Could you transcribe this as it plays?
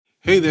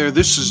Hey there,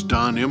 this is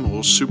Don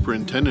Immel,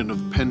 Superintendent of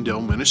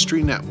Pendel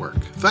Ministry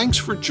Network. Thanks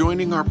for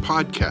joining our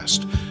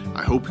podcast.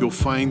 I hope you'll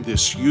find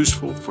this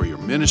useful for your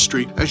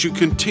ministry as you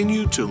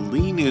continue to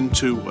lean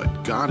into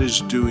what God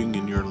is doing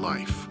in your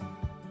life.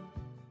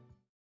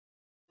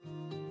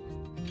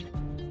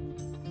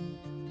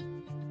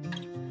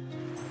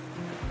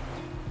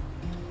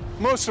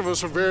 Most of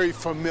us are very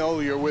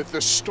familiar with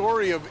the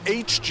story of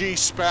H.G.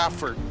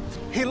 Spafford.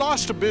 He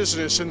lost a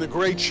business in the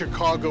Great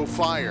Chicago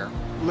Fire.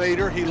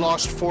 Later, he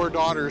lost 4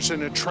 daughters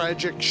in a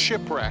tragic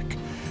shipwreck.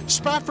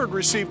 Spafford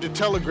received a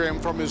telegram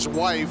from his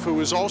wife, who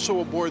was also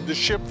aboard the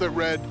ship, that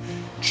read,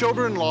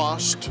 "Children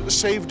lost,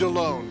 saved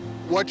alone.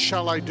 What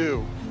shall I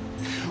do?"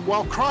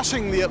 While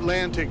crossing the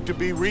Atlantic to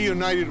be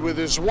reunited with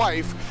his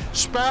wife,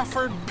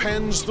 Spafford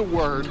pens the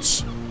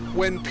words,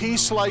 "When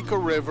peace like a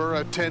river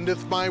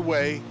attendeth my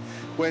way,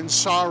 when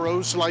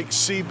sorrows like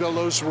sea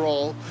billows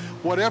roll,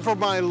 whatever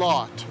my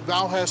lot,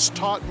 thou hast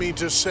taught me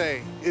to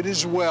say, it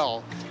is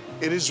well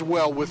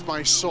with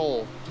my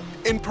soul."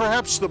 In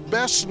perhaps the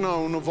best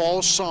known of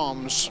all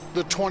Psalms,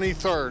 the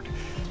 23rd,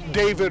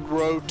 David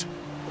wrote,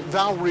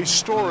 "Thou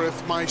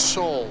restoreth my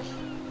soul."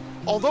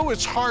 Although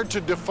it's hard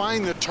to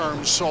define the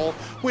term soul,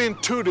 we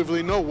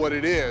intuitively know what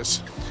it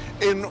is.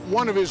 In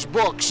one of his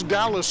books,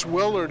 Dallas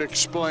Willard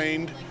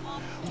explained,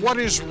 "What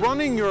is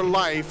running your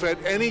life at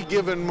any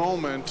given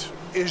moment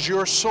is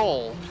your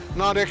soul,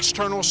 not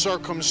external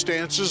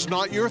circumstances,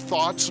 not your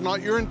thoughts,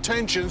 not your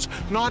intentions,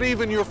 not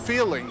even your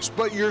feelings,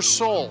 but your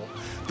soul.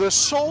 The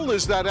soul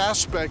is that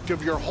aspect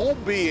of your whole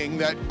being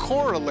that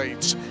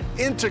correlates,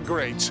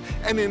 integrates,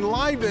 and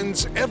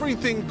enlivens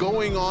everything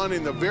going on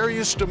in the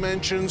various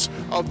dimensions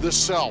of the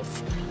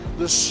self.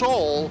 The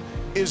soul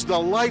is the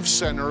life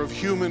center of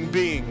human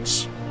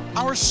beings.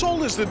 Our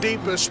soul is the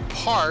deepest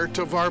part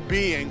of our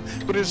being,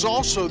 but is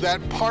also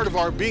that part of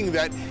our being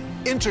that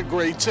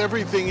integrates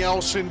everything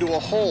else into a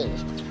whole.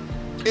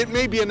 It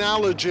may be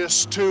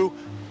analogous to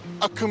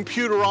a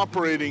computer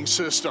operating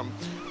system.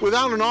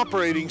 Without an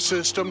operating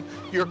system,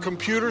 your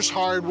computer's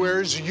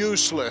hardware is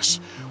useless.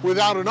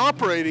 Without an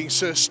operating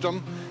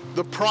system,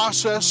 the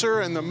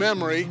processor and the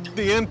memory,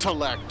 the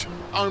intellect,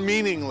 are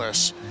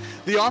meaningless.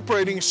 The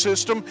operating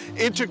system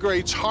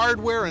integrates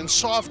hardware and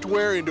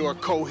software into a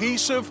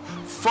cohesive,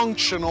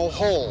 functional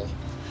whole.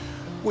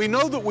 We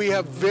know that we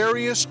have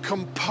various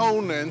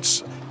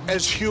components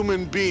as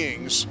human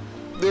beings.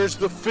 There's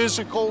the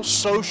physical,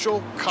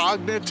 social,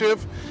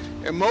 cognitive,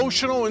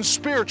 emotional, and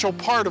spiritual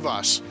part of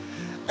us.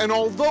 And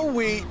although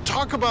we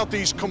talk about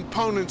these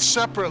components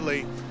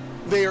separately,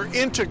 they are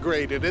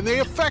integrated and they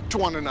affect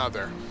one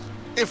another.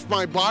 If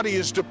my body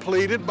is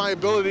depleted, my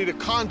ability to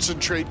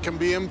concentrate can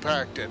be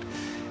impacted.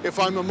 If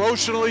I'm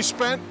emotionally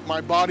spent,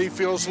 my body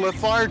feels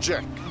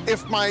lethargic.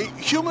 If my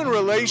human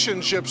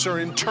relationships are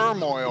in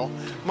turmoil,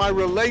 my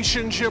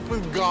relationship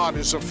with God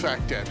is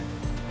affected.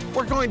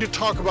 We're going to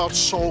talk about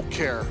soul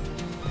care.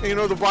 You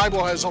know, the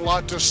Bible has a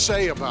lot to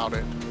say about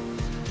it.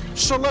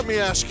 So let me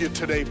ask you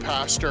today,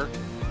 Pastor,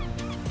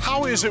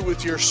 how is it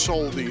with your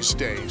soul these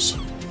days?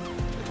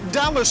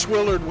 Dallas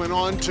Willard went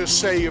on to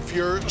say, if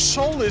your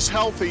soul is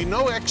healthy,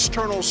 no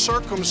external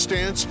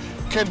circumstance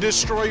can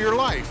destroy your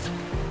life.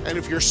 And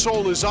if your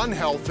soul is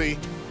unhealthy,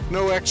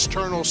 no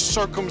external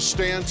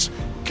circumstance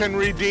can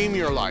redeem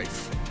your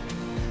life.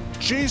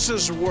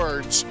 Jesus'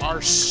 words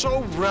are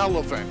so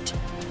relevant.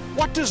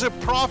 What does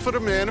it profit a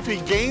man if he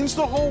gains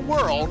the whole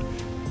world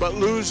but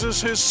loses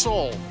his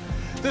soul?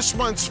 This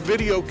month's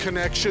Video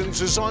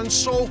Connections is on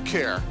soul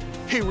care.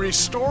 He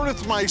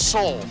restoreth my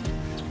soul.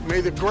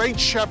 May the great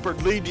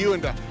shepherd lead you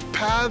into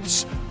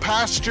paths,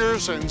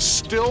 pastures, and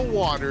still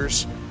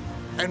waters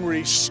and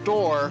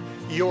restore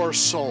your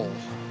soul.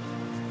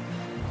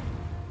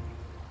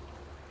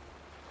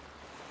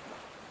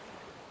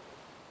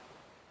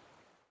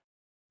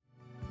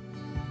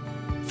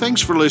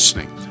 Thanks for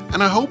listening,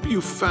 and I hope you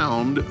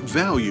found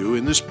value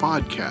in this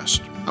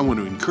podcast. I want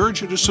to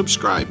encourage you to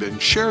subscribe and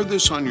share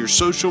this on your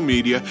social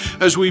media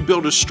as we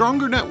build a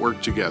stronger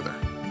network together.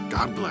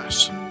 God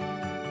bless.